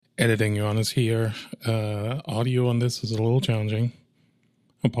editing Johannes here. Audio on this is a little challenging.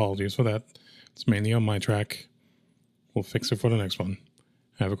 Apologies for that. It's mainly on my track. We'll fix it for the next one.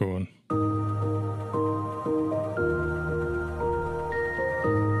 Have a good one.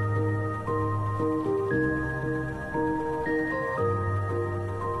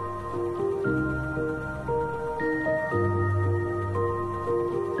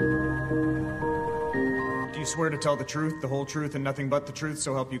 Swear to tell the truth, the whole truth, and nothing but the truth,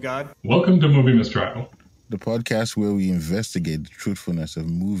 so help you God. Welcome to Movie Mistrial, the podcast where we investigate the truthfulness of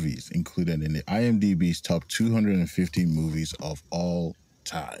movies included in the IMDb's top 250 movies of all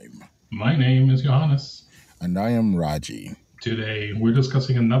time. My name is Johannes. And I am Raji. Today, we're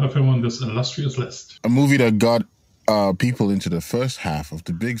discussing another film on this illustrious list. A movie that got people into the first half of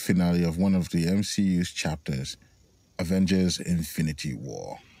the big finale of one of the MCU's chapters, Avengers Infinity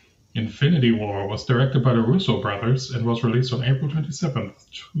War. Infinity War was directed by the Russo brothers and was released on April 27th,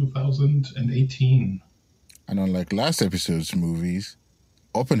 2018. And unlike last episode's movies,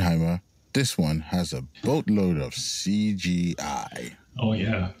 Oppenheimer, this one has a boatload of CGI. Oh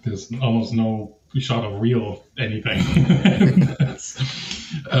yeah, there's almost no shot of real anything.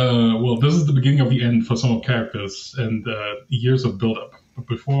 Well, this is the beginning of the end for some of characters and years of build-up. But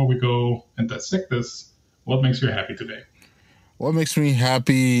before we go and dissect this, what makes you happy today? What makes me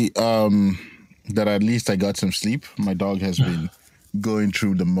happy that at least I got some sleep. My dog has been going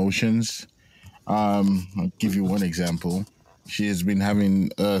through the motions. I'll give you one example. She has been having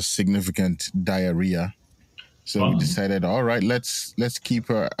significant diarrhea. So we decided, all right, let's keep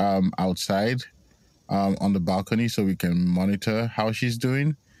her outside on the balcony so we can monitor how she's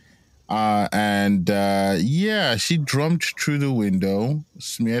doing. She jumped through the window,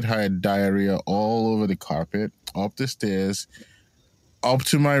 smeared her diarrhea all over the carpet, up the stairs, up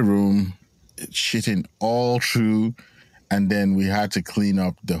to my room, shitting all through, and then we had to clean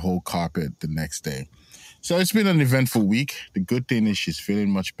up the whole carpet the next day. So it's been an eventful week. The good thing is she's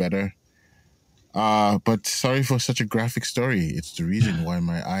feeling much better. But sorry for such a graphic story. It's the reason why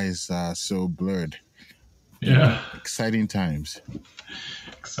my eyes are so blurred. Yeah. Exciting times.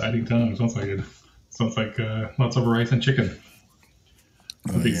 Exciting times. Sounds like lots of rice and chicken.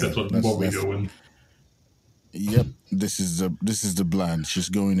 At least that's what we do. And yep, this is the bland. She's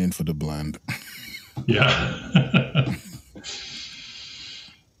going in for the bland. Yeah.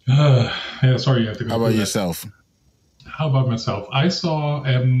 Yeah. Sorry, you have to go. How about yourself? How about myself? I saw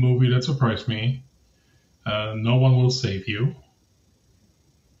a movie that surprised me. No One Will Save You,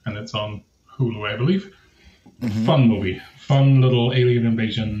 and it's on Hulu, I believe. Mm-hmm. Fun movie, fun little alien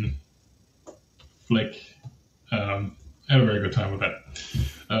invasion flick. I had a very good time with that.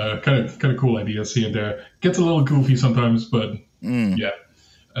 Kind of cool ideas here and there. Gets a little goofy sometimes, but yeah,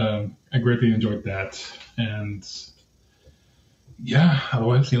 I greatly enjoyed that. And yeah,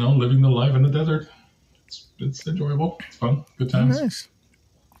 otherwise, living the life in the desert. It's enjoyable. It's fun. Good times. Oh, nice.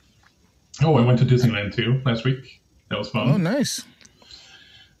 Oh, I went to Disneyland too last week. That was fun. Oh, nice.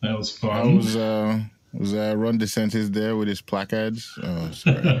 That was fun. Was Ron DeSantis there with his placards? Oh,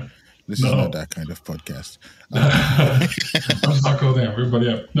 sorry. This is not that kind of podcast. Let's not go there. Everybody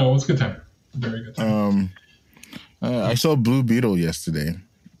up. No, it was a good time. Very good time. I saw Blue Beetle yesterday.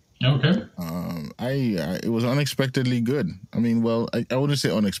 Okay. It was unexpectedly good. I mean, well, I wouldn't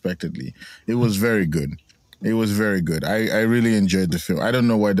say unexpectedly. It was very good. It was very good. I really enjoyed the film. I don't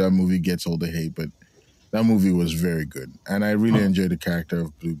know why that movie gets all the hate, but that movie was very good. And I really enjoyed the character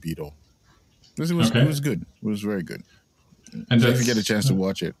of Blue Beetle. It was good. It was very good. And if you get a chance to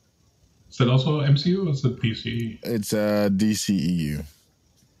watch it. Is it also MCU or is it DC? It's DCEU.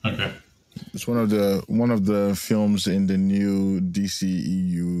 Okay. It's one of the films in the new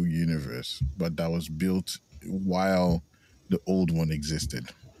DCEU universe, but that was built while the old one existed.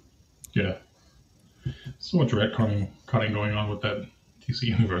 Yeah. So much retconning going on with that DC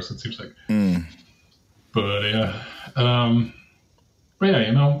universe, it seems like. But yeah. But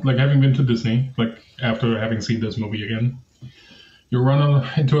yeah, like having been to Disney, like after having seen this movie again, you run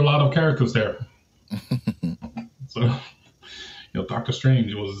into a lot of characters there. So, Doctor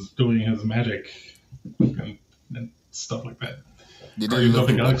Strange was doing his magic and stuff like that. Guardians of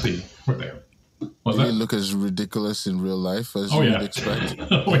the Galaxy were there. Did he look as ridiculous in real life as you would expect?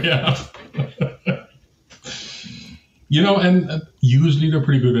 Oh, yeah. And usually they're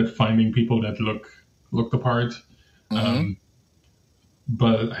pretty good at finding people that look the part. Mm-hmm.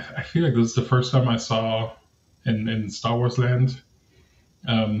 But I feel like this is the first time I saw in Star Wars land.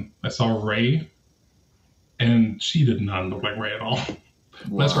 I saw Rey, and she did not look like Rey at all.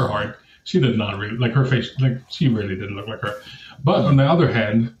 Bless her heart. She did not really, like her face, like she really didn't look like her. But on the other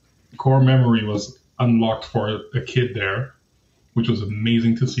hand, core memory was unlocked for a kid there. which was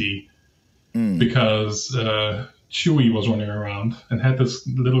amazing to see because Chewie was running around and had this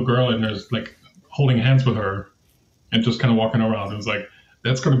little girl in there, like holding hands with her and just kind of walking around. It was like,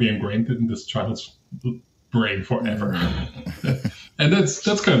 that's going to be ingrained in this child's brain forever. And that's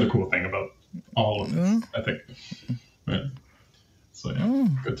kind of the cool thing about all of this, I think. Yeah. So yeah,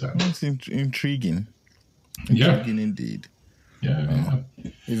 good time. That's intriguing. Yeah. Intriguing indeed. Yeah.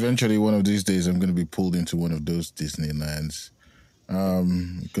 Eventually, one of these days, I'm going to be pulled into one of those Disneylands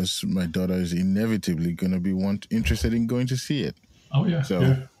because my daughter is inevitably going to be interested in going to see it. Oh, yeah.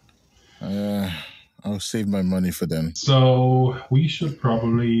 So I'll save my money for them. So we should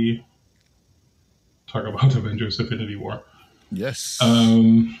probably talk about Avengers Infinity War. Yes.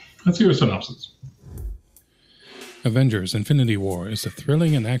 Let's hear a synopsis. Avengers Infinity War is a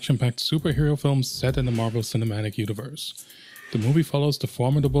thrilling and action-packed superhero film set in the Marvel Cinematic Universe. The movie follows the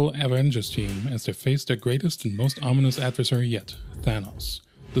formidable Avengers team as they face their greatest and most ominous adversary yet, Thanos.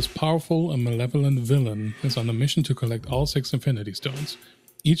 This powerful and malevolent villain is on a mission to collect all 6 Infinity Stones,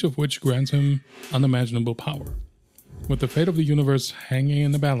 each of which grants him unimaginable power. With the fate of the universe hanging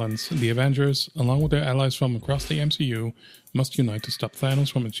in the balance, the Avengers, along with their allies from across the MCU, must unite to stop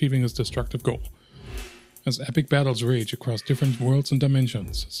Thanos from achieving his destructive goal. As epic battles rage across different worlds and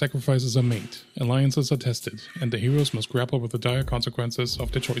dimensions, sacrifices are made, alliances are tested, and the heroes must grapple with the dire consequences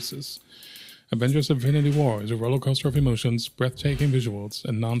of their choices. Avengers Infinity War is a rollercoaster of emotions, breathtaking visuals,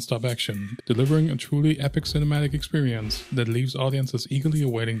 and non-stop action, delivering a truly epic cinematic experience that leaves audiences eagerly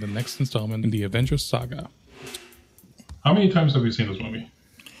awaiting the next installment in the Avengers saga. How many times have you seen this movie?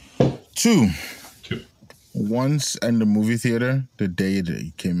 2. 2. Once in the movie theater, the day that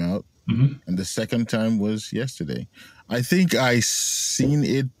it came out. And the second time was yesterday. I think I seen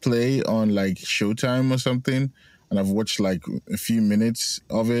it play on like Showtime or something, and I've watched like a few minutes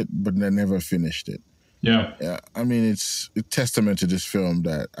of it, but I never finished it. Yeah. I mean, it's a testament to this film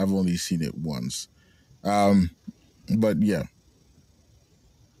that I've only seen it once. But yeah.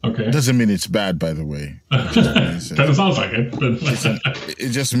 Okay. Doesn't mean it's bad, by the way. Kind of sounds like it. But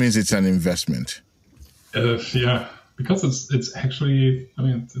it just means it's an investment. Yeah. Because it's actually, I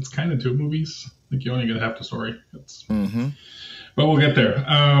mean, it's kind of 2 movies. Like, you only get half the story. But we'll get there.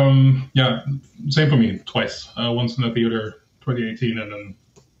 Yeah, same for me, twice. Once in the theater, 2018, and then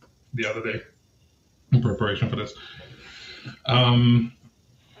the other day in preparation for this.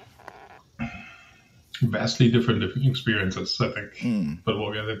 Vastly different experiences, I think. But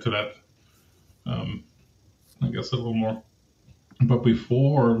we'll get into that, I guess, a little more. But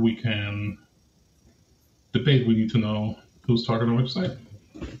before we can debate, we need to know who's talking on which side.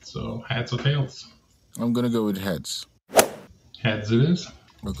 So, heads or tails? I'm going to go with heads. Heads it is.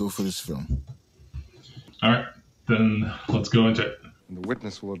 I'll go for this film. All right, then let's go into it. The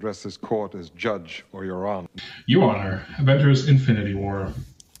witness will address this court as judge or your honor. Your Honor, Avengers Infinity War.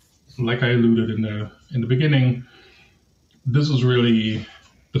 Like I alluded in the beginning, this is really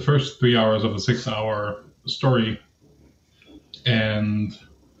the first 3 hours of a 6-hour story, and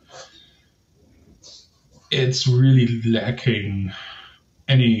it's really lacking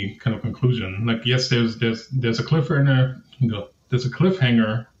any kind of conclusion. Like, yes, there's a cliffhanger, there's a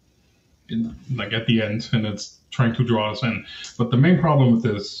cliffhanger like at the end, and it's trying to draw us in. But the main problem with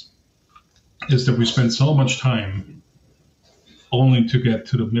this is that we spend so much time only to get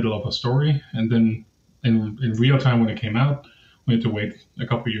to the middle of a story, and then in real time when it came out, we had to wait a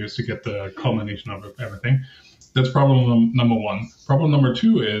couple years to get the culmination of everything. That's problem number 1. Problem number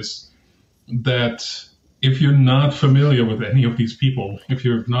 2 is that if you're not familiar with any of these people, if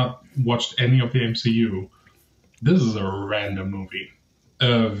you've not watched any of the MCU, this is a random movie.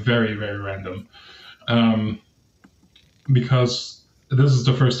 Very, very random. Because this is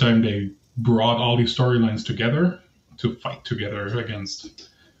the first time they brought all these storylines together to fight together against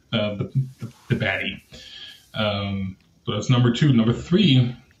the baddie. So that's number 2. Number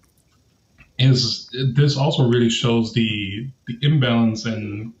 3 is this also really shows the imbalance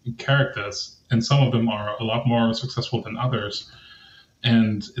in characters, and some of them are a lot more successful than others.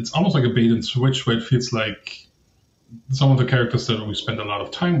 And it's almost like a bait and switch, where it feels like some of the characters that we spend a lot of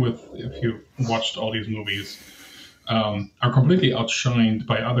time with, if you've watched all these movies, are completely outshined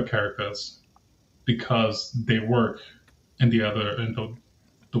by other characters because they work in the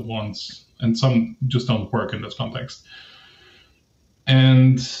ones, and some just don't work in this context.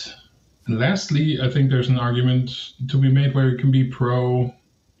 And lastly, I think there's an argument to be made where it can be pro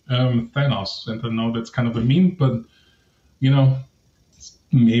Thanos, and I know that's kind of a meme, but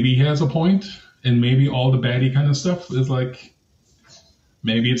maybe he has a point, and maybe all the baddie kind of stuff is like,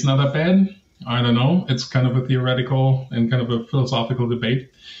 maybe it's not that bad. I don't know. It's kind of a theoretical and kind of a philosophical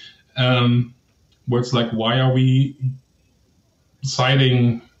debate, where it's like, why are we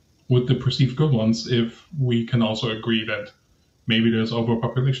siding with the perceived good ones if we can also agree that maybe there's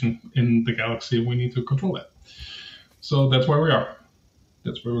overpopulation in the galaxy and we need to control that. So that's where we are.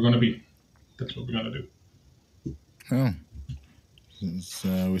 That's where we're going to be. That's what we're going to do. Oh.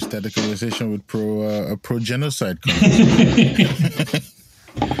 We start the conversation with pro genocide.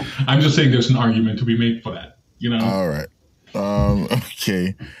 I'm just saying there's an argument to be made for that. All right.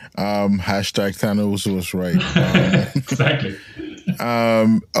 Okay. Hashtag Thanos was right. Exactly.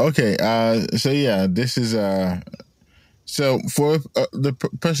 Okay. So yeah, this is so for the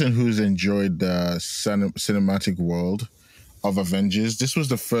person who's enjoyed the cinematic world of Avengers, this was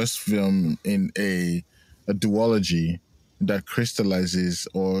the first film in a duology that crystallizes,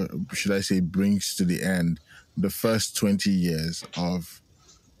 or should I say, brings to the end the first 20 years of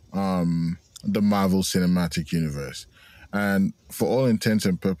the Marvel Cinematic Universe. And for all intents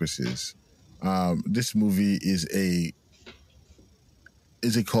and purposes, this movie is a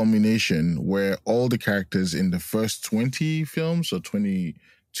culmination where all the characters in the first 20 films or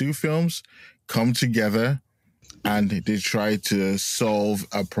 22 films come together and they try to solve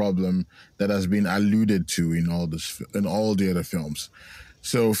a problem that has been alluded to in all the other films.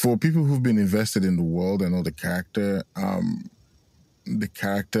 So for people who've been invested in the world and all the character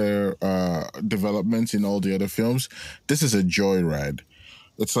developments in all the other films, this is a joyride.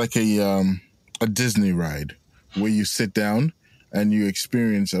 It's like a Disney ride where you sit down and you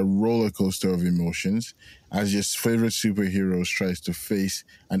experience a roller coaster of emotions as your favorite superheroes tries to face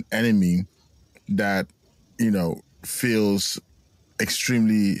an enemy that, feels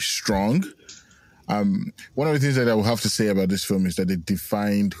extremely strong. One of the things that I will have to say about this film is that it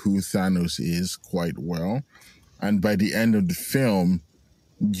defined who Thanos is quite well. And by the end of the film,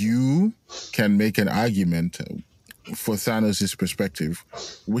 you can make an argument for Thanos' perspective,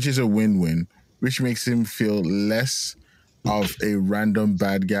 which is a win-win, which makes him feel less of a random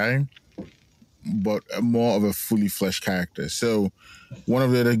bad guy, but more of a fully fleshed character. So one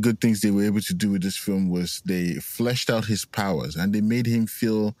of the other good things they were able to do with this film was they fleshed out his powers and they made him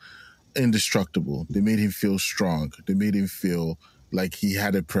feel indestructible. They made him feel strong. They made him feel like he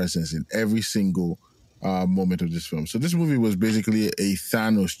had a presence in every single moment of this film. So this movie was basically a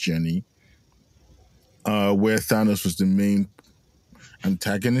Thanos journey, where Thanos was the main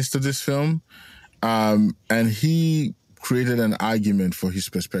antagonist of this film, and he created an argument for his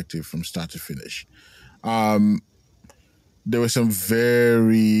perspective from start to finish. There were some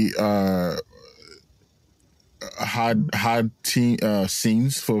very hard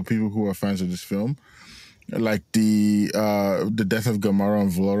scenes for people who are fans of this film, like the death of Gamora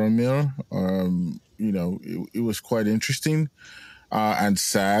and Vladimir. It was quite interesting and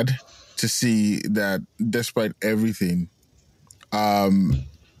sad to see that despite everything,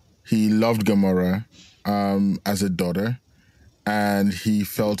 he loved Gamora as a daughter, and he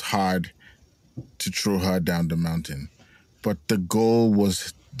felt hard to throw her down the mountain. But the goal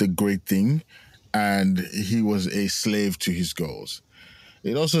was the great thing, and he was a slave to his goals.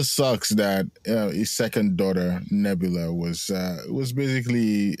 It also sucks that his second daughter, Nebula, was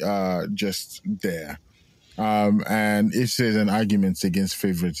basically just there. And if there's an argument against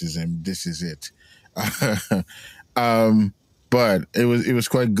favoritism, this is it. But it was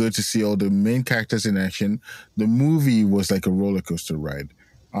quite good to see all the main characters in action. The movie was like a roller coaster ride.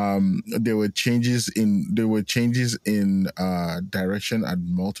 There were changes in direction at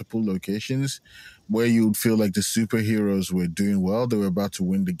multiple locations where you'd feel like the superheroes were doing well. They were about to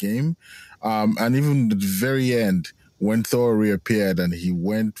win the game. And even at the very end, when Thor reappeared and he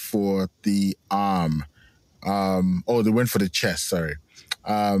went for the arm, they went for the chest, sorry.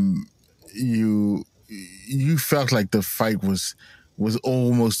 You felt like the fight was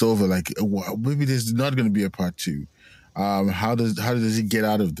almost over. Like, maybe there's not going to be a part two. How does he get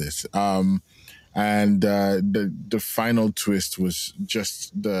out of this? And the final twist was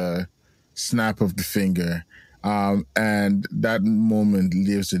just the snap of the finger, and that moment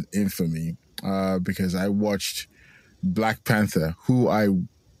lives in infamy because I watched Black Panther, who I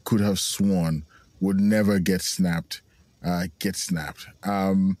could have sworn would never get snapped.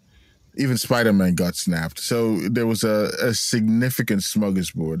 Even Spider-Man got snapped. So there was a significant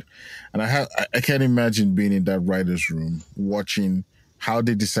smorgasbord. And I can't imagine being in that writer's room watching how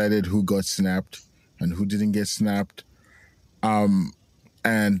they decided who got snapped and who didn't get snapped.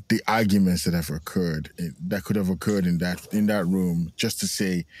 And the arguments that could have occurred in that room, just to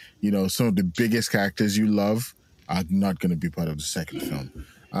say, some of the biggest characters you love are not going to be part of the second film.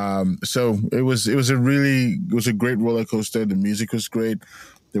 So it was a great roller coaster. The music was great.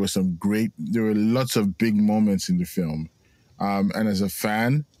 There were lots of big moments in the film. And as a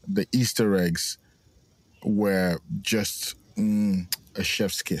fan, the Easter eggs were just a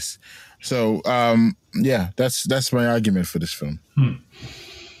chef's kiss. So yeah, that's my argument for this film.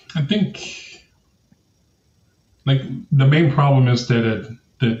 I think like the main problem is that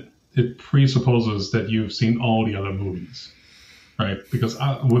it presupposes that you've seen all the other movies, right? Because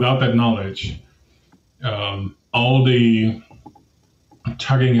without that knowledge, all the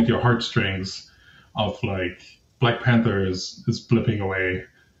tugging at your heartstrings of like Black Panther is blipping away,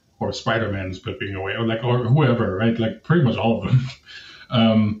 or Spider-Man is blipping away, or whoever, right? Like pretty much all of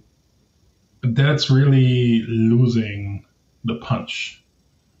them. That's really losing the punch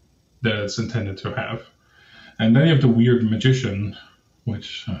that it's intended to have. And then you have the weird magician,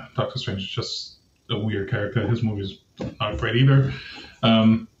 which Doctor Strange is just a weird character. His movie's not great either.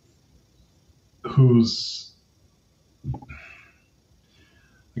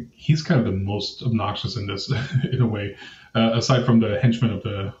 He's kind of the most obnoxious in this, in a way, aside from the henchman of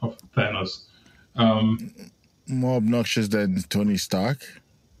Thanos. More obnoxious than Tony Stark.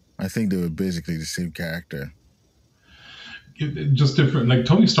 I think they were basically the same character. Just different. Like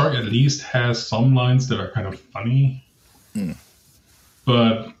Tony Stark at least has some lines that are kind of funny,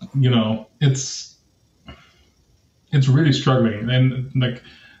 but it's really struggling. And like,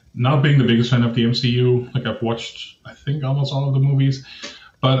 not being the biggest fan of the MCU, like I've watched I think almost all of the movies,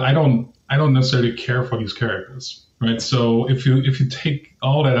 but I don't necessarily care for these characters, right? So if you take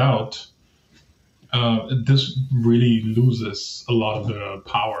all that out, this really loses a lot of the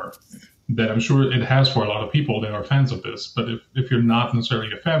power that I'm sure it has for a lot of people that are fans of this. But if you're not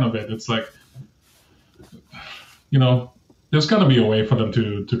necessarily a fan of it, it's like, there's got to be a way for them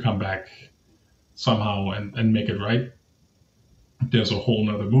to come back somehow and make it right. There's a whole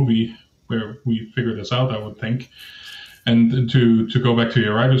nother movie where we figure this out, I would think. And to go back to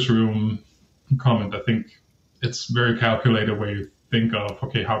your writer's room comment, I think it's very calculated way to think of,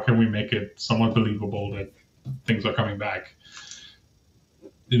 okay, how can we make it somewhat believable that things are coming back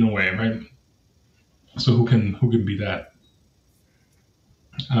in a way, right? So who can be that?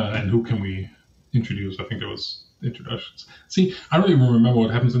 And who can we introduce? I think there was introductions. See, I don't even remember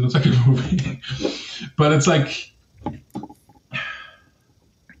what happens in the second movie. But it's like,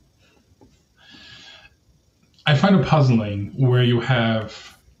 I find it puzzling where you go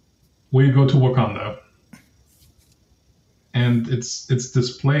to Wakanda and it's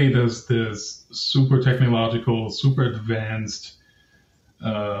displayed as this super technological, super advanced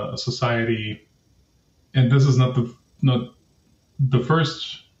society, and this is not the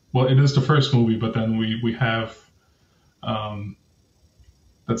first. Well, it is the first movie, but then we have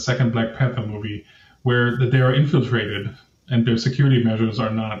that second Black Panther movie where they are infiltrated and their security measures are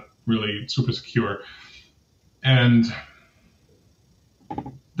not really super secure, and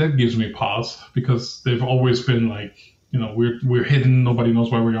that gives me pause because they've always been like, we're hidden, nobody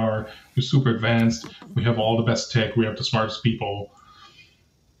knows where we are, we're super advanced, we have all the best tech, we have the smartest people.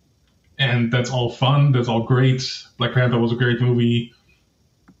 And that's all fun, that's all great. Black Panther was a great movie,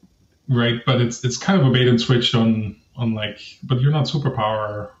 right? But it's kind of a bait and switch on like, but you're not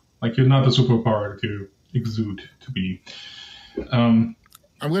superpower, like you're not the superpower to exude to be. I'm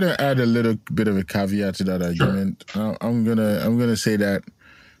gonna add a little bit of a caveat to that argument. Sure. I'm gonna say that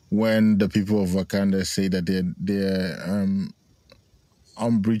when the people of Wakanda say that they're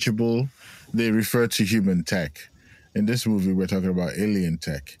unbreachable, they refer to human tech. In this movie, we're talking about alien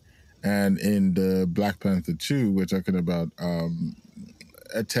tech. And in the Black Panther 2, we're talking about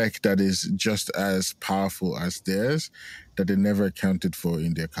a tech that is just as powerful as theirs, that they never accounted for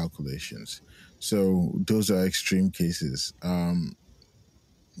in their calculations. So those are extreme cases. I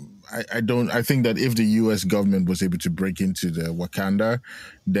think that if the U.S. government was able to break into the Wakanda,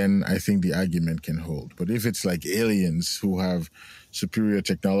 then I think the argument can hold. But if it's like aliens who have superior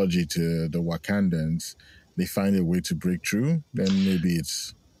technology to the Wakandans, they find a way to break through, then maybe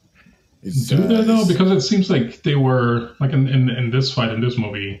it's do they though? Because it seems like they were, like in this fight, in this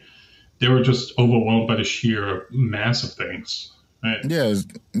movie, they were just overwhelmed by the sheer mass of things. Right? Yeah,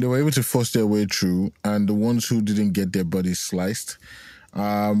 they were able to force their way through, and the ones who didn't get their bodies sliced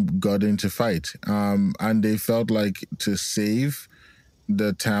got into fight. And they felt like to save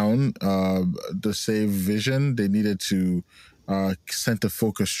the town, to save Vision, they needed to center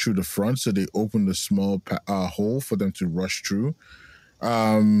focus through the front, so they opened a small hole for them to rush through.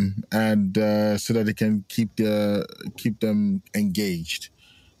 And so that they can keep them engaged.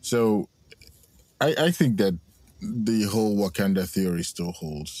 So I think that the whole Wakanda theory still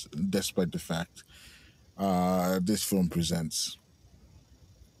holds, despite the fact this film presents.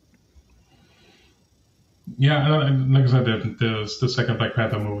 Yeah, and like I said, there's the second Black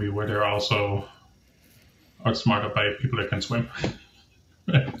Panther movie where they're also outsmarted by people that can swim.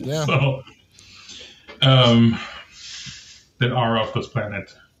 Yeah. So, that are of this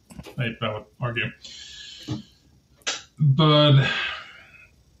planet. I would argue. But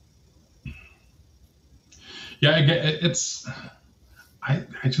yeah, I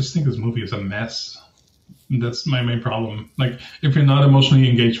just think this movie is a mess. That's my main problem. Like, if you're not emotionally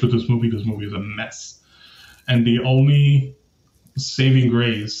engaged with this movie is a mess. And the only saving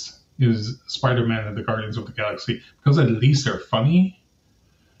grace is Spider-Man and the Guardians of the Galaxy, because at least they're funny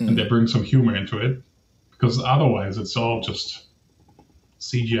and they bring some humor into it. Because otherwise, it's all just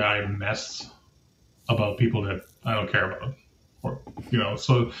CGI mess about people that I don't care about, or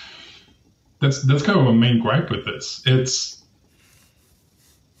So that's kind of a main gripe with this.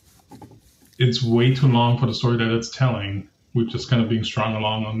 It's way too long for the story that it's telling. We're just kind of being strung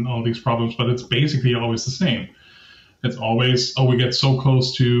along on all these problems, but it's basically always the same. It's always, we get so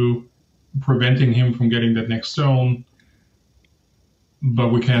close to preventing him from getting that next stone, but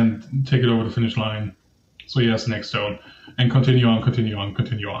we can't take it over the finish line. So he has the next stone, and continue on.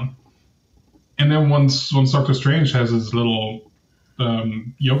 And then once Doctor Strange has his little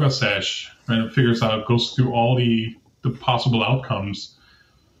yoga sesh, and goes through all the possible outcomes,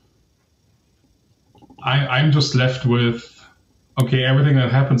 I'm just left with, okay, everything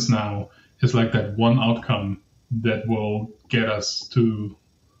that happens now is like that one outcome that will get us to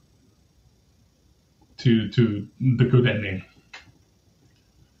the good ending.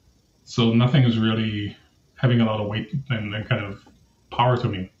 So nothing is really having a lot of weight and kind of power to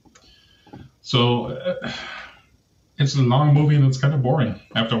me. So it's a long movie and it's kind of boring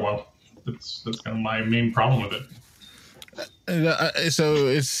after a while. That's kind of my main problem with it. So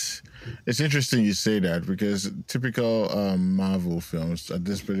it's interesting you say that, because typical Marvel films at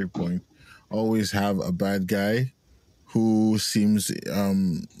this particular point always have a bad guy who seems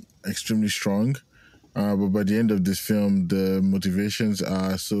extremely strong. But by the end of this film, the motivations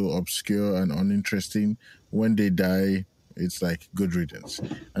are so obscure and uninteresting. When they die, it's like good riddance,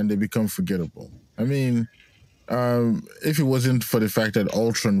 and they become forgettable. I mean, if it wasn't for the fact that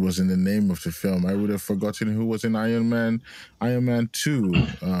Ultron was in the name of the film, I would have forgotten who was in Iron Man 2.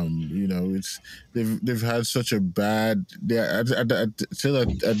 They've had such a bad. Till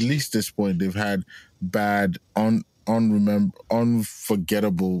at least this point, they've had bad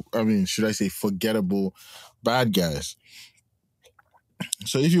unforgettable. I mean, should I say forgettable bad guys?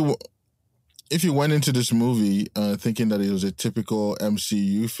 So if you went into this movie thinking that it was a typical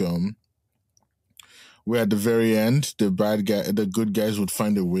MCU film, where at the very end the good guys would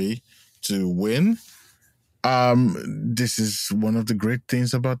find a way to win, this is one of the great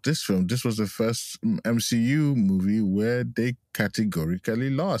things about this film. This was the first MCU movie where they categorically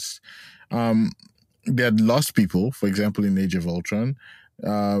lost. They had lost people, for example, in Age of Ultron,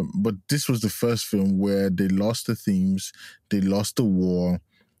 but this was the first film where they lost the themes, they lost the war,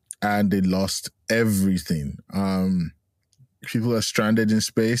 and they lost everything. People are stranded in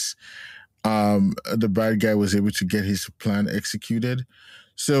space. The bad guy was able to get his plan executed.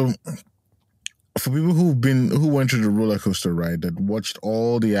 So for people who went through the roller coaster ride, that watched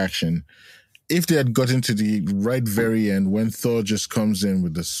all the action, if they had gotten to the right very end when Thor just comes in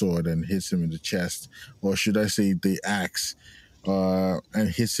with the sword and hits him in the chest, or should I say the axe, and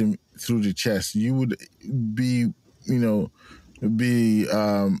hits him through the chest, you would be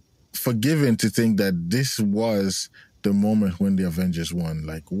forgiven to think that this was the moment when the Avengers won.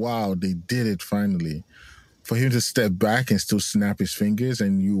 Like, wow, they did it finally. For him to step back and still snap his fingers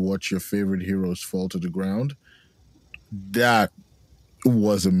and you watch your favorite heroes fall to the ground, that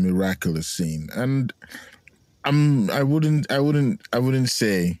was a miraculous scene. And I wouldn't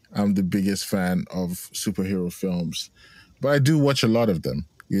say I'm the biggest fan of superhero films, but I do watch a lot of them.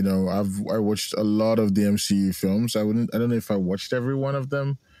 I watched a lot of the MCU films. I don't know if I watched every one of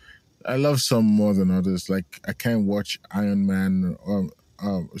them. I love some more than others. Like, I can't watch Iron Man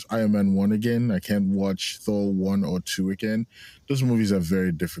 1 again. I can't watch Thor 1 or 2 again. Those movies are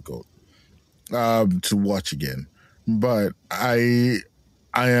very difficult to watch again. But I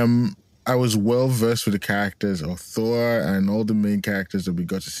was well versed with the characters of Thor and all the main characters that we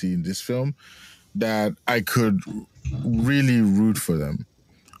got to see in this film, that I could really root for them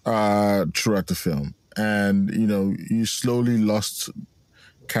throughout the film. And you slowly lost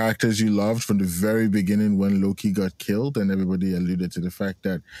characters you loved from the very beginning when Loki got killed, and everybody alluded to the fact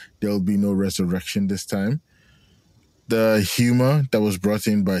that there'll be no resurrection this time. The humor that was brought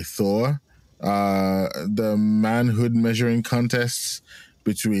in by Thor, the manhood measuring contests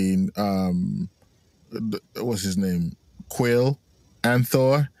between what's his name, Quill and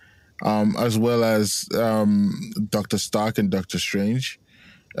Thor, as well as Dr. Stark and Doctor Strange.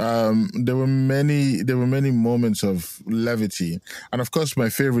 There were many moments of levity, and of course, my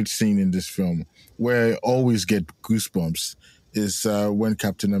favorite scene in this film, where I always get goosebumps, is when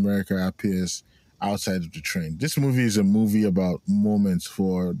Captain America appears outside of the train. This movie is a movie about moments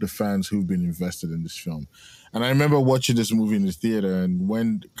for the fans who've been invested in this film. And I remember watching this movie in the theater, and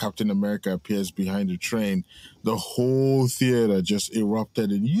when Captain America appears behind the train, the whole theater just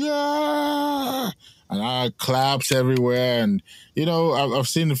erupted in yeah, and I claps everywhere. And I've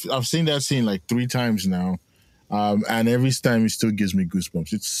seen that scene like 3 times now, and every time it still gives me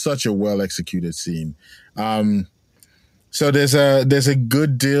goosebumps. It's such a well executed scene. So there's a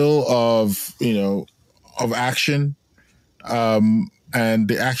good deal of of action, and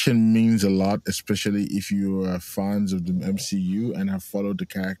the action means a lot, especially if you are fans of the MCU and have followed the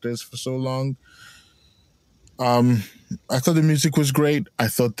characters for so long. I thought the music was great. I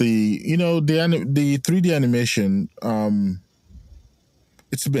thought the 3D animation,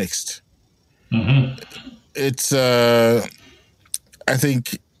 it's mixed. It's I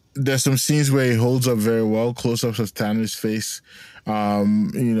think there's some scenes where he holds up very well, close ups of Thanos' face.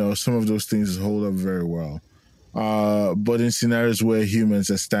 Some of those things hold up very well. But in scenarios where humans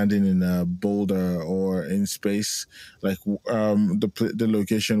are standing in a boulder or in space, like the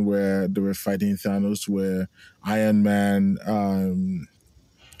location where they were fighting Thanos, where Iron Man,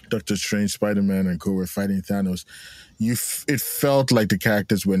 Doctor Strange, Spider Man, and co were fighting Thanos, it felt like the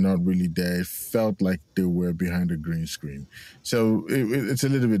characters were not really there. It felt like they were behind a green screen. So it's a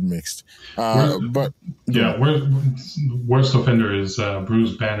little bit mixed. But yeah, worst offender is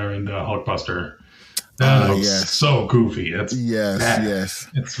Bruce Banner in the Hulkbuster. That looks so goofy. It's bad. Yes.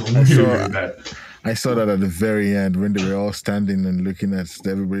 It's really bad. I saw that at the very end when they were all standing and looking at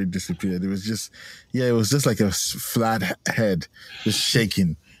everybody disappeared. It was just like a flat head just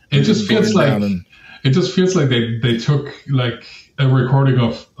shaking. It just feels like they took like a recording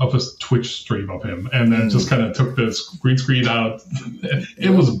of a Twitch stream of him and then just kind of took the green screen out. It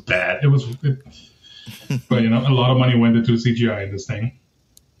was bad. But a lot of money went into CGI in this thing.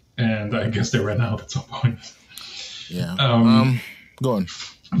 And I guess they ran out at some point. Yeah. Go on.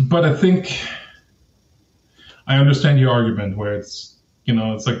 But I think I understand your argument where it's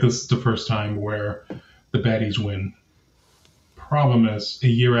like this is the first time where the baddies win. Problem is, a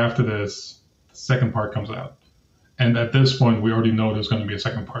year after this, the second part comes out. And at this point, we already know there's going to be a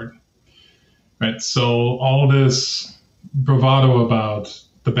second part. Right? So all this bravado about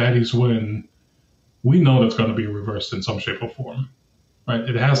the baddies win, we know that's going to be reversed in some shape or form. Right?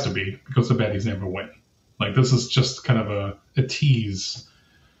 It has to be, because the baddies never win. Like, this is just kind of a tease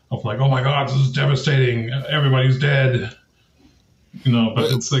of like, oh my God, this is devastating. Everybody's dead.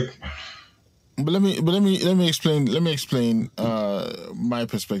 But it's like... But let me explain my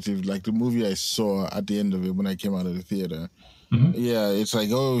perspective. Like the movie I saw at the end of it when I came out of the theater. Mm-hmm. Yeah, it's like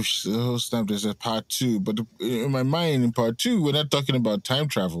oh snap! There's a part 2, but in my mind, in part 2, we're not talking about time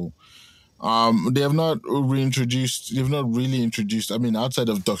travel. They have not reintroduced. They've not really introduced. I mean, outside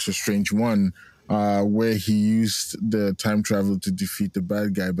of Doctor Strange 1, where he used the time travel to defeat the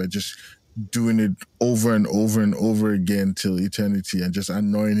bad guy by just doing it over and over and over again till eternity and just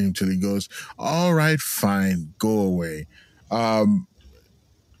annoying him till he goes, all right, fine, go away.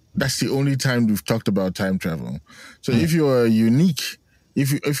 That's the only time we've talked about time travel. So if you're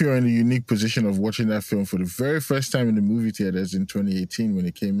if you're in a unique position of watching that film for the very first time in the movie theaters in 2018 when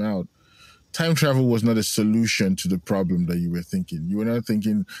it came out, time travel was not a solution to the problem that you were thinking. You were not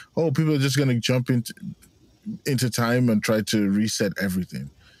thinking, oh, people are just going to jump into time and try to reset everything.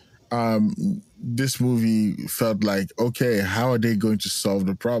 This movie felt like, okay, how are they going to solve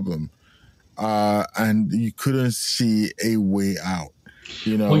the problem? And you couldn't see a way out.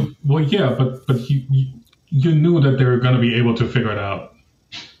 Well, yeah, but you knew that they were going to be able to figure it out,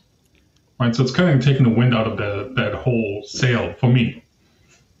 right? So it's kind of taking the wind out of that whole sail for me.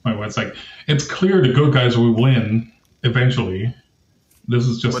 Right? Where it's like it's clear the good guys will win eventually. This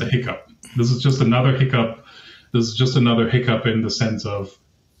is just a hiccup. This is just another hiccup. This is just another hiccup in the sense of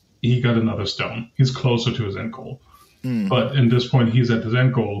he got another stone. He's closer to his end goal. But in this point, he's at his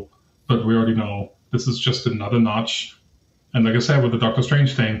end goal. But we already know this is just another notch. And like I said, with the Doctor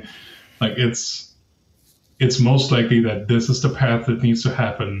Strange thing, like it's most likely that this is the path that needs to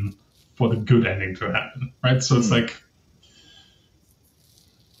happen for the good ending to happen, right? So it's like,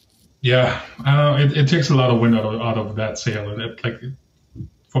 yeah, it takes a lot of wind out of that sail. And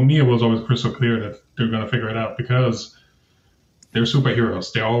for me, it was always crystal clear that they're going to figure it out because they're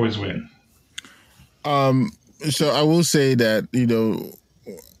superheroes. They always win. So I will say that,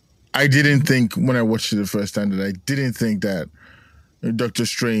 I didn't think when I watched it the first time that I didn't think that Doctor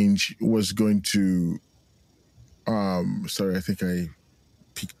Strange was going to, sorry, I think I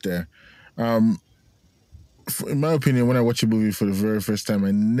peaked there. In my opinion, when I watch a movie for the very first time,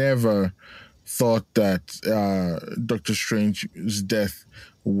 I never thought that Doctor Strange's death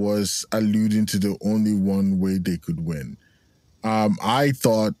was alluding to the only one way they could win. I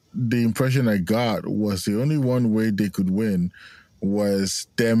thought the impression I got was the only one way they could win was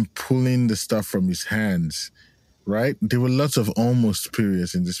them pulling the stuff from his hands, right? There were lots of almost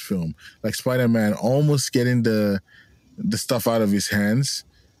periods in this film, like Spider-Man almost getting the stuff out of his hands,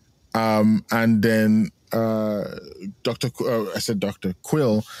 and then Dr.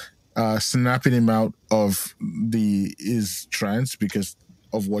 Quill snapping him out of his trance because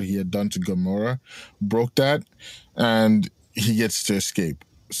of what he had done to Gamora, broke that, and he gets to escape.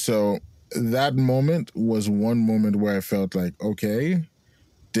 So that moment was one moment where I felt like, okay,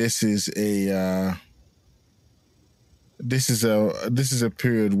 this is a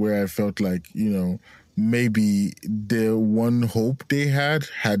period where I felt like, maybe the one hope they had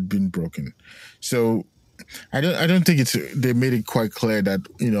been broken. So I don't think they made it quite clear that,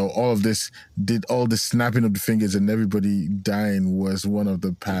 all of this all the snapping of the fingers and everybody dying was one of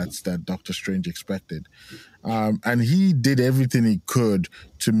the paths that Doctor Strange expected. And he did everything he could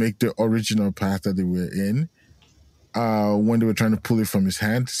to make the original path that they were in, when they were trying to pull it from his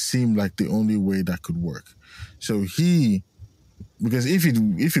hand, seem like the only way that could work. So because if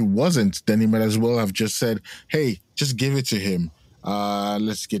it wasn't, then he might as well have just said, hey, just give it to him.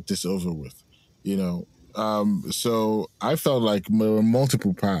 Let's get this over with, So I felt like there were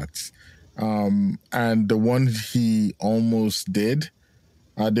multiple paths. And the one he almost did,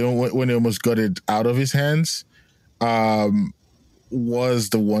 when he almost got it out of his hands, was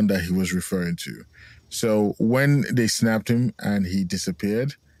the one that he was referring to. So when they snapped him and he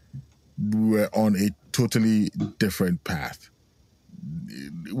disappeared, we were on a totally different path.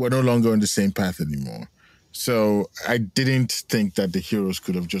 We're no longer on the same path anymore. So I didn't think that the heroes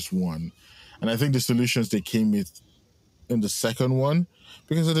could have just won. And I think the solutions they came with in the second one,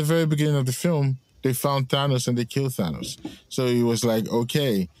 because at the very beginning of the film, they found Thanos and they killed Thanos. So it was like,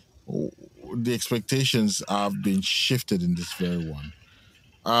 okay, the expectations have been shifted in this very one.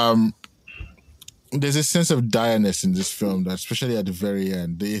 There's a sense of direness in this film that, especially at the very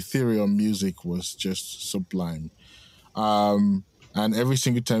end, the ethereal music was just sublime. And every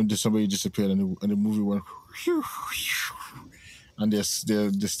single time somebody disappeared and the movie went, and the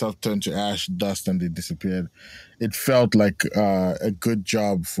stuff turned to ash, dust, and they disappeared, it felt like a good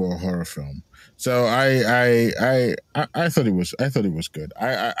job for a horror film. So I thought it was good.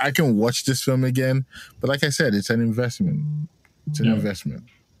 I can watch this film again, but like I said, it's an investment. It's an investment.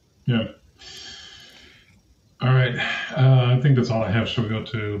 Yeah. All right. I think that's all I have. Shall we go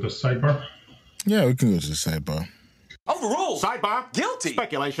to the sidebar? Yeah, we can go to the sidebar. Overruled. Sidebar. Guilty.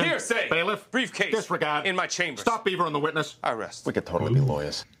 Speculation. Hearsay. Bailiff. Briefcase. Disregard. In my chambers. Stop Beaver on the witness. I rest. We could totally be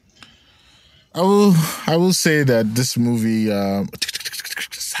lawyers. I will say that this movie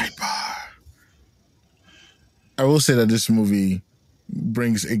sidebar. I will say that this movie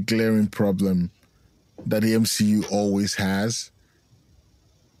brings a glaring problem that the MCU always has.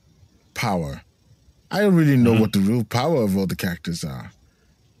 Power. I don't really know what the real power of all the characters are.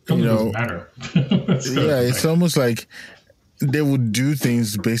 It doesn't matter. It's almost like they would do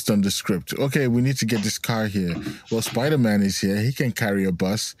things based on the script. Okay, we need to get this car here. Well, Spider-Man is here. He can carry a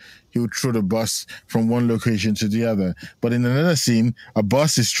bus. He would throw the bus from one location to the other. But in another scene, a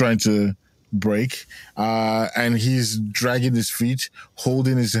bus is trying to break, and he's dragging his feet,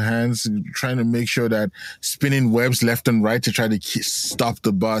 holding his hands, trying to make sure that spinning webs left and right to try to stop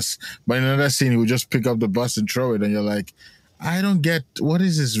the bus. But in another scene, he would just pick up the bus and throw it, and you're like, I don't get, what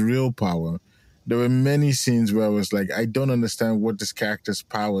is his real power? There were many scenes where I was like, I don't understand what this character's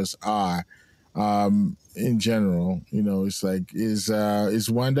powers are. In general, it's like, is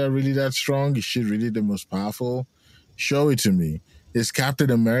Wanda really that strong? Is she really the most powerful? Show it to me. Is Captain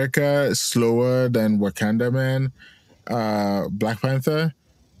America slower than Wakanda Man, Black Panther?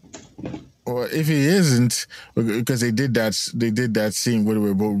 Or if he isn't, because they did that scene where they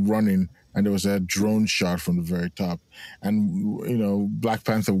were both running and there was a drone shot from the very top, and Black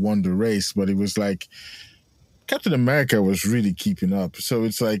Panther won the race, but it was like Captain America was really keeping up. So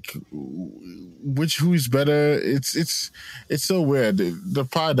it's like, who is better? It's so weird. The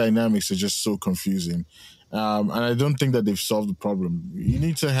power dynamics are just so confusing. And I don't think that they've solved the problem. You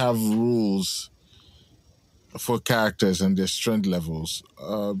need to have rules for characters and their strength levels,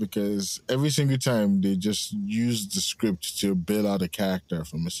 because every single time they just use the script to bail out a character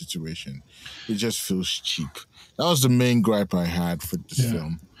from a situation, it just feels cheap. That was the main gripe I had for this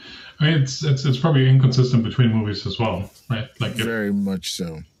film. I mean, it's probably inconsistent between movies as well, right? Like very much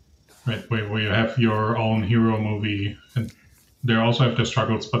so. Right, where you have your own hero movie and they also have their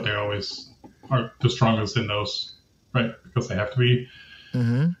struggles, but they always are the strongest in those, right? Because they have to be.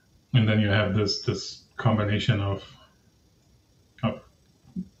 Mm-hmm. And then you have this combination of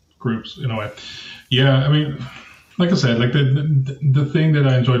groups in a way. Yeah, I mean, like I said, like the thing that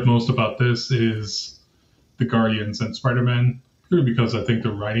I enjoyed most about this is the Guardians and Spider-Man, purely because I think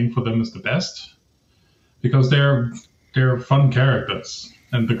the writing for them is the best, because they're fun characters,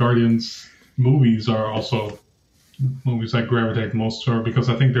 and the Guardians movies are also movies I gravitate most toward because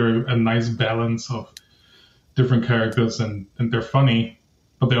I think they're a nice balance of different characters and they're funny,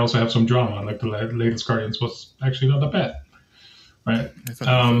 but they also have some drama. Like the latest Guardians was actually not that bad, right? I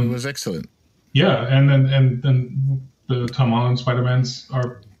thought it was excellent. Yeah, and then the Tom Holland Spider-Mans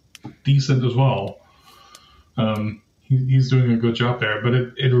are decent as well. He's doing a good job there, but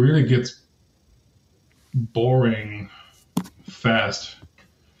it really gets boring fast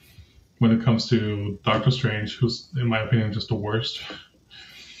when it comes to Doctor Strange, who's, in my opinion, just the worst.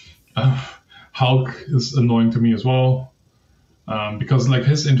 Hulk is annoying to me as well, because like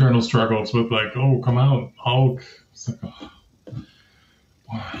his internal struggles with like, oh, come out, Hulk. It's like,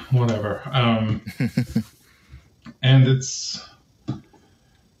 oh, whatever. And it's,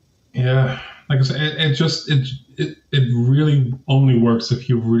 yeah, like I said, it really only works if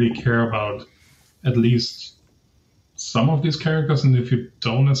you really care about at least some of these characters, and if you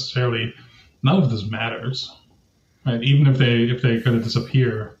don't necessarily, none of this matters, right? Even if they're gonna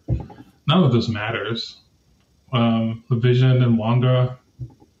disappear, none of this matters. The Vision and Wanda,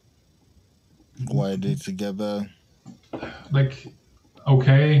 why are they together? like,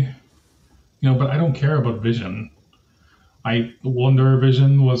 okay, but I don't care about Vision. I Wonder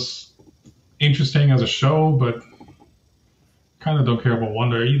Vision was interesting as a show, but kind of don't care about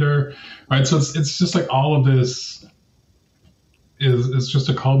Wonder either, right? So it's just like all of this is just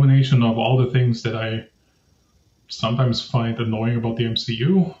a culmination of all the things that I sometimes find annoying about the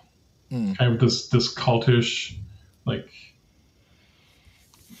MCU. Kind of this cultish, like,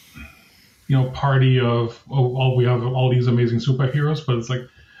 party of, we have all these amazing superheroes, but it's like,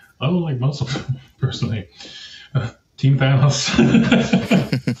 I don't like most of them personally. Team Thanos.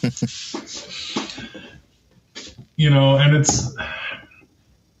 And it's,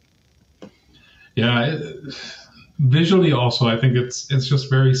 yeah, visually also, I think it's just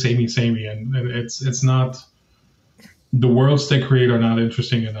very samey, and it's not, the worlds they create are not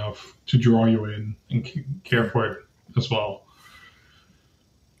interesting enough to draw you in and care for it as well.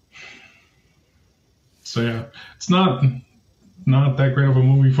 So yeah, it's not that great of a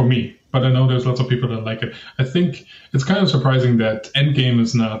movie for me, but I know there's lots of people that like it. I think it's kind of surprising that Endgame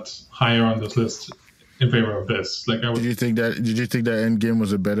is not higher on this list in favor of this. Like, did you think that Endgame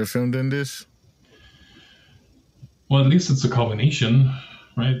was a better film than this? Well, at least it's a culmination,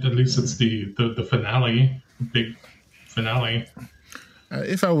 right? At least it's the finale, big finale.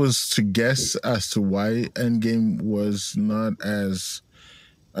 If I was to guess as to why Endgame was not as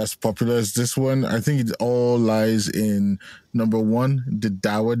popular as this one, I think it all lies in, number one, the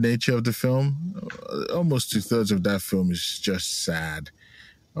dour nature of the film. Almost 2/3 of that film is just sad.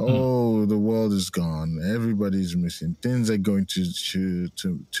 Oh, the world is gone. Everybody's missing. Things are going to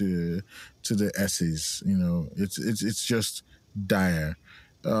the S's. It's just dire.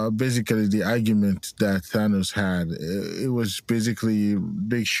 Basically, the argument that Thanos had, it was basically,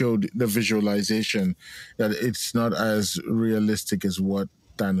 they showed the visualization that it's not as realistic as what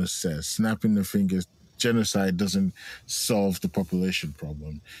Thanos says. Snapping the fingers, genocide doesn't solve the population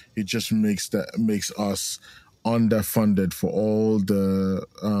problem. It just makes us underfunded for all the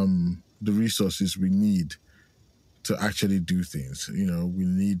resources we need to actually do things. We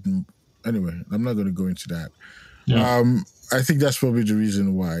need, anyway, I'm not going to go into that. Yeah. I think that's probably the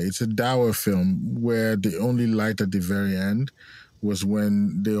reason why. It's a dour film where the only light at the very end was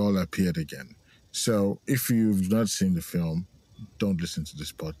when they all appeared again. So if you've not seen the film, don't listen to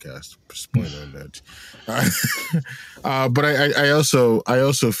this podcast. Spoiler alert. But I also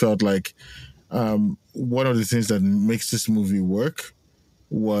felt like one of the things that makes this movie work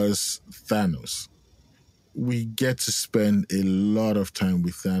was Thanos. We get to spend a lot of time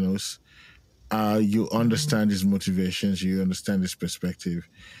with Thanos. You understand his motivations, you understand his perspective,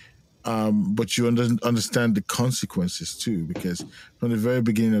 but you understand the consequences too, because from the very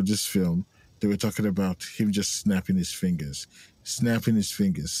beginning of this film, they were talking about him just snapping his fingers. And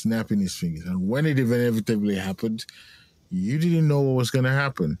when it inevitably happened, you didn't know what was going to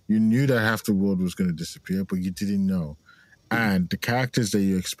happen. You knew that half the world was going to disappear, but you didn't know. And the characters that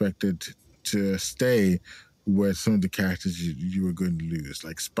you expected to stay were some of the characters you were going to lose,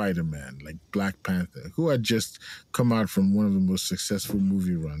 like Spider-Man, like Black Panther, who had just come out from one of the most successful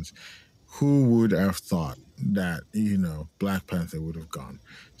movie runs, who would have thought that Black Panther would have gone?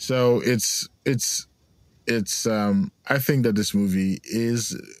 So it's I think that this movie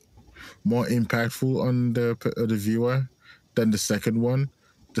is more impactful on the viewer than the second one.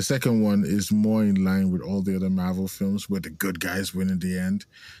 The second one is more in line with all the other Marvel films where the good guys win in the end.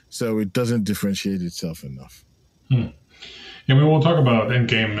 So it doesn't differentiate itself enough. Yeah, we won't talk about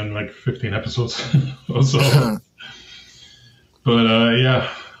Endgame in like 15 episodes or so. But yeah,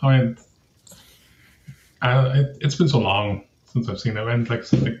 I mean, it's been so long since I've seen them, and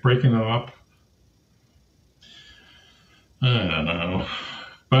like breaking them up. I don't know.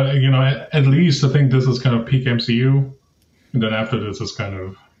 But, at least I think this is kind of peak MCU. And then after this is kind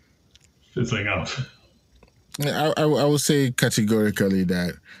of fizzling out. I will say categorically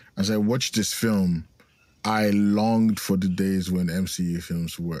that as I watched this film, I longed for the days when MCU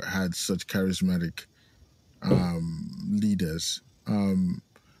films had such charismatic leaders. The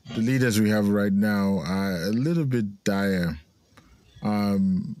leaders we have right now are a little bit dire.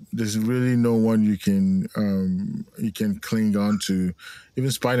 There's really no one you can cling on to. Even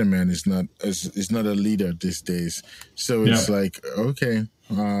Spider-Man is not a leader these days. So it's like, okay.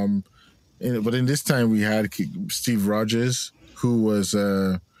 But in this time we had Steve Rogers, who was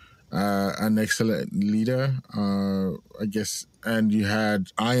an excellent leader, I guess, and you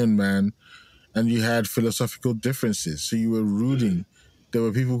had Iron Man, and you had philosophical differences. So you were rooting. There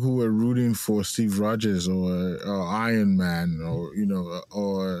were people who were rooting for Steve Rogers or Iron Man,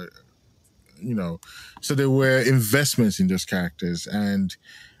 so there were investments in those characters, and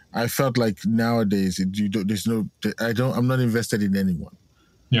I felt like nowadays I'm not invested in anyone.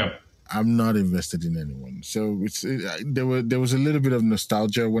 Yeah, I'm not invested in anyone. So there was a little bit of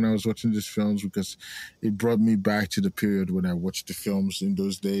nostalgia when I was watching these films because it brought me back to the period when I watched the films in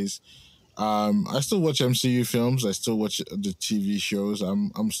those days. I still watch MCU films. I still watch the TV shows.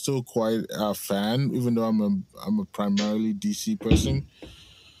 I'm still quite a fan, even though I'm a primarily DC person.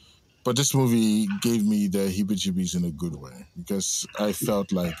 But this movie gave me the heebie-jeebies in a good way because I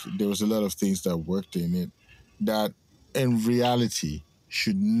felt like there was a lot of things that worked in it that, in reality,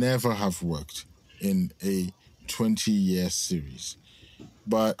 should never have worked in a 20-year series.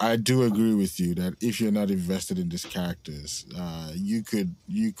 But I do agree with you that if you're not invested in these characters, you could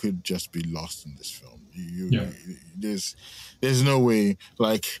just be lost in this film. There's no way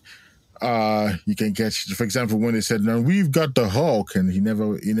you can get. For example, when they said, "No, we've got the Hulk," and he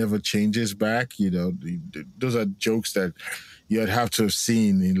never changes back. Those are jokes that you'd have to have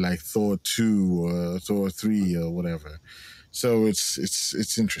seen in like Thor 2 or Thor 3 or whatever. So it's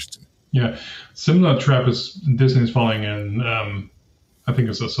interesting. Yeah, similar trap is Disney's falling in. I think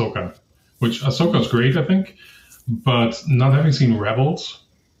it's Ahsoka, which Ahsoka's great, I think, but not having seen Rebels,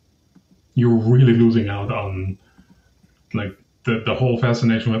 you're really losing out on like the whole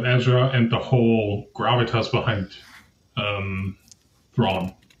fascination with Ezra and the whole gravitas behind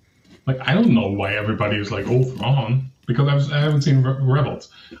Thrawn. Like, I don't know why everybody is like, oh, Thrawn, because I haven't seen Rebels.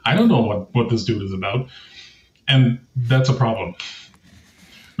 I don't know what this dude is about, and that's a problem.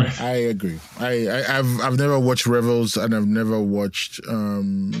 I agree. I've never watched Rebels, and I've never watched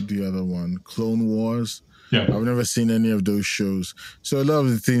the other one, Clone Wars. Yeah, I've never seen any of those shows. So a lot of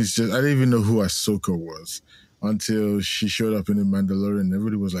the things I didn't even know who Ahsoka was until she showed up in The Mandalorian.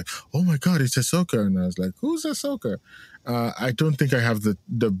 Everybody was like, "Oh my God, it's Ahsoka!" And I was like, "Who's Ahsoka?" I don't think I have the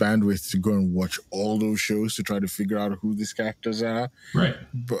bandwidth to go and watch all those shows to try to figure out who these characters are. Right.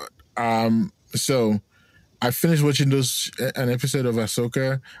 But so I finished watching an episode of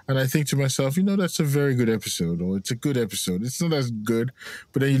Ahsoka, and I think to myself, that's a very good episode, or it's a good episode. It's not as good,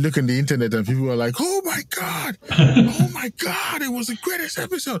 but then you look on the internet and people are like, "Oh my God, oh my God, it was the greatest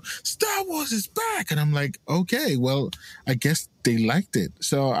episode. Star Wars is back," and I'm like, okay, well, I guess they liked it.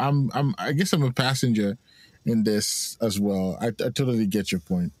 So I guess I'm a passenger in this as well. I totally get your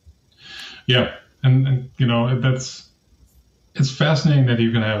point. Yeah, and it's fascinating that you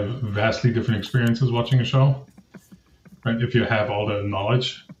can have vastly different experiences watching a show, right? If you have all the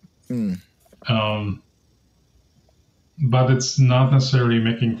knowledge. But it's not necessarily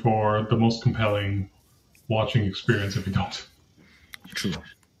making for the most compelling watching experience if you don't. True.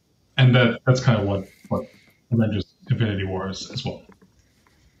 And that's kind of what Avengers Infinity War is as well.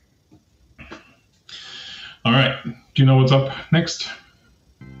 All right. Do you know what's up next?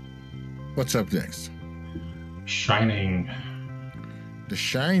 What's up next? Shining. The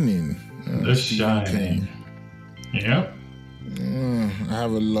Shining. The Shining. Yep. I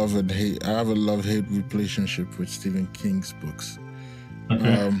have a love-hate relationship with Stephen King's books.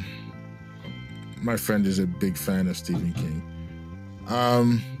 Okay. My friend is a big fan of Stephen King.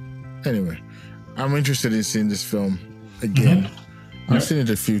 Anyway, I'm interested in seeing this film again. I've seen it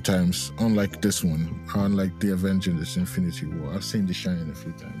a few times, unlike this one, unlike the Avengers Infinity War. I've seen The Shining a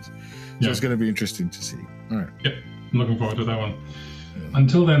few times. So it's going to be interesting to see. All right. Yep. I'm looking forward to that one. Yeah.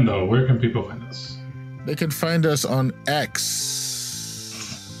 Until then, though, where can people find us? They can find us on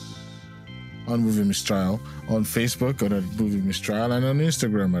X, on Movie Mistrial, on Facebook at Movie Mistrial, and on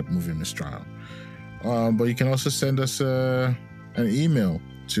Instagram at Movie Mistrial. But you can also send us an email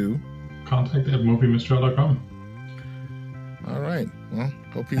to contact@moviemistrial.com. All right. Well,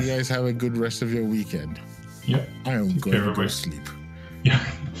 hope you guys have a good rest of your weekend. Yep. I am going to go sleep. Yeah.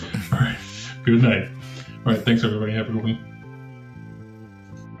 All right. Good night. All right. Thanks, everybody. Have a good one.